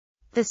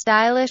The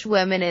stylish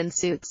women in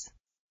suits.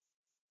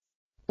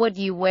 What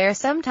you wear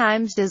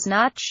sometimes does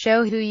not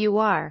show who you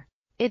are.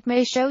 It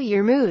may show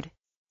your mood.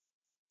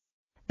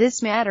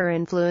 This matter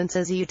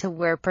influences you to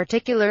wear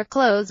particular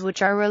clothes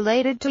which are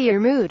related to your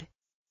mood.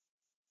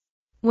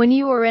 When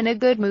you are in a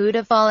good mood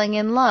of falling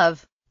in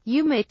love,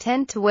 you may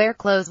tend to wear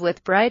clothes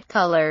with bright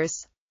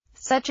colors,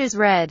 such as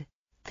red,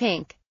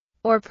 pink,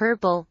 or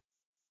purple.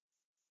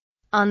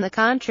 On the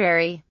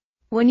contrary,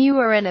 when you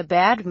are in a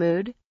bad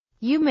mood,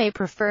 you may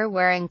prefer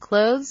wearing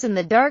clothes in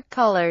the dark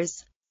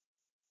colors.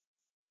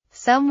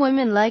 Some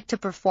women like to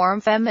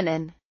perform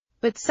feminine,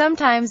 but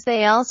sometimes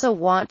they also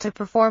want to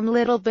perform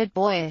little bit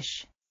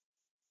boyish.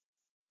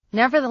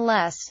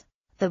 Nevertheless,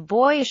 the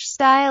boyish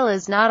style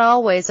is not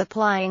always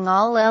applying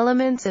all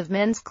elements of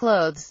men's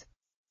clothes.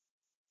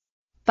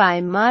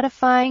 By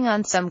modifying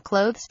on some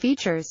clothes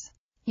features,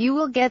 you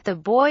will get the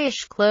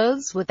boyish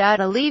clothes without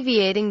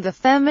alleviating the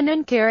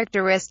feminine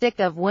characteristic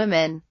of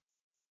women.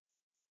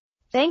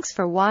 Thanks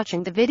for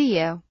watching the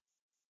video.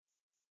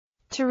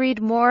 To read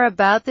more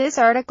about this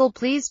article,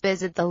 please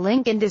visit the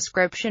link in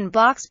description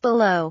box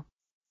below.